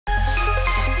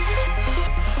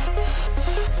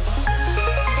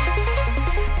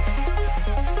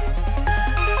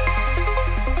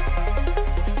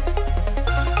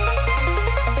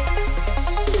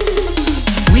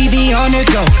on the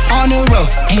go, on the road,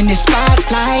 in the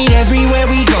spotlight,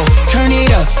 everywhere we go. Turn it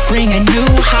up, bring a new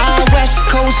high, West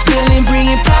Coast feeling,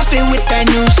 bringing profit with that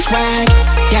new swag.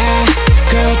 Yeah,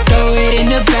 girl, throw it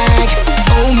in the bag.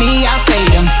 Oh me, I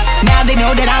fade them, now they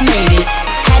know that I made it.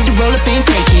 Had to roll up and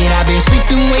take it, I've been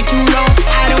sleeping way too long.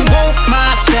 I don't want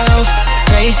myself,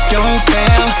 face don't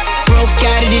fail. Broke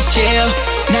out of this jail,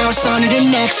 now it's on to the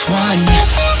next one.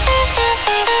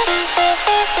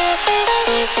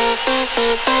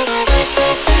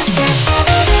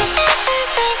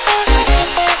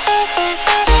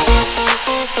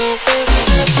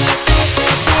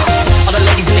 All the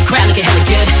ladies in the crowd looking hella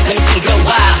good, let me see you go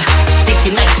wild. This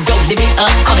your night to go live it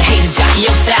up, all the haters jockey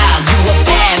your style. You a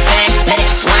bad thing, let it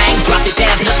swing, drop it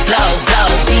down to the flow, flow.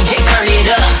 DJ turn it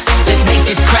up, let's make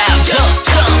this crowd jump,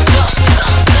 jump, jump.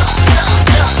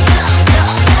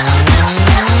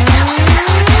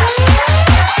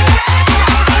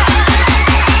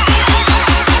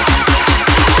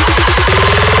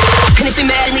 And if they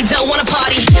mad and they don't wanna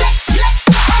party,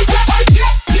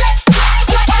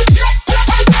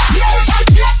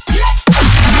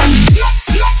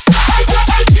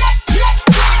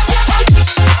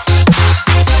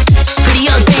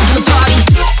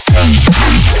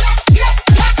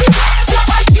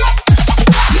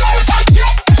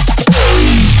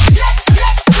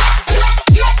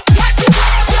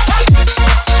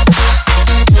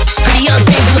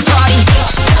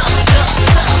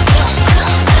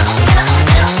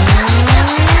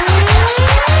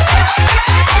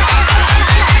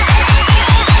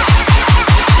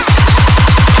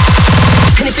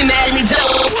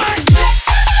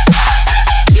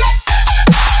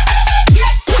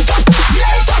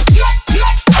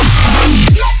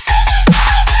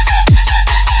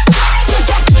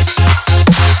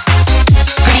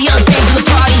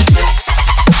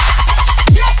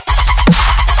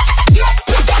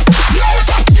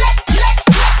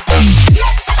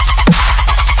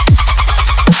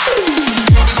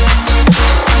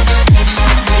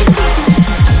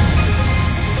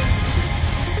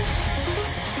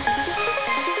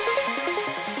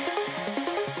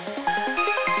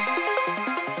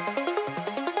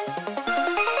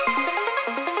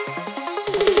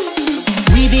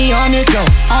 on the go,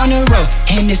 on the road,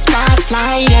 in the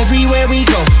spotlight, everywhere we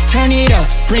go. Turn it up,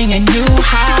 bring a new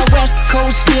high, West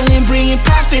Coast feeling, bringing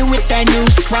profit with that new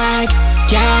swag.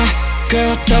 Yeah,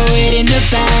 girl, throw it in the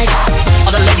bag.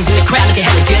 all the ladies in the crowd looking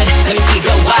hella good, let me see you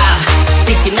go wild.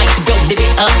 This your night to go live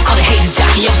it up, all the haters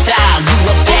jockey your style.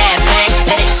 You a bad thing,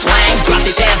 let it swing, drop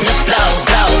it down to the flow,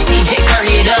 flow. DJ turn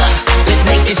it up, let's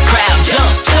make this crowd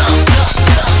jump, jump, jump,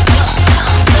 jump.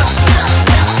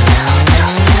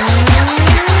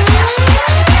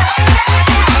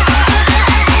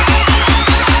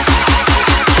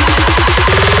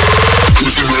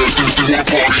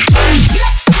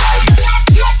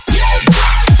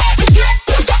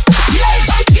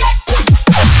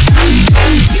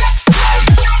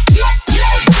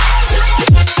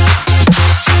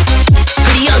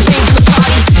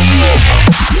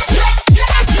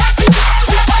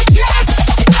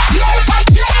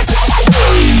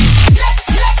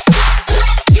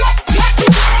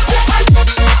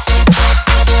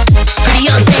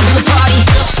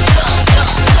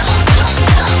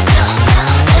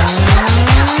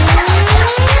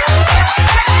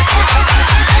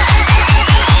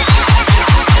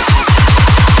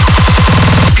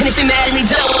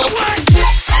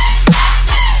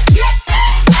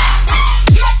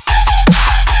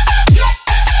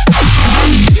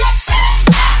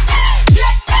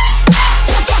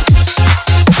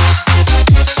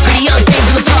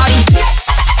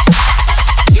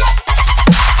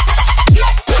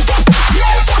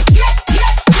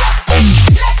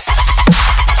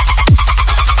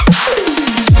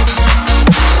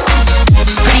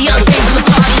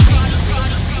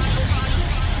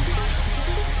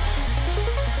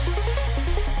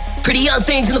 Pretty young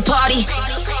things in the party.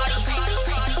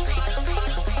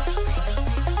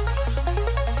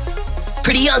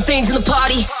 Pretty young things in the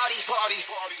party.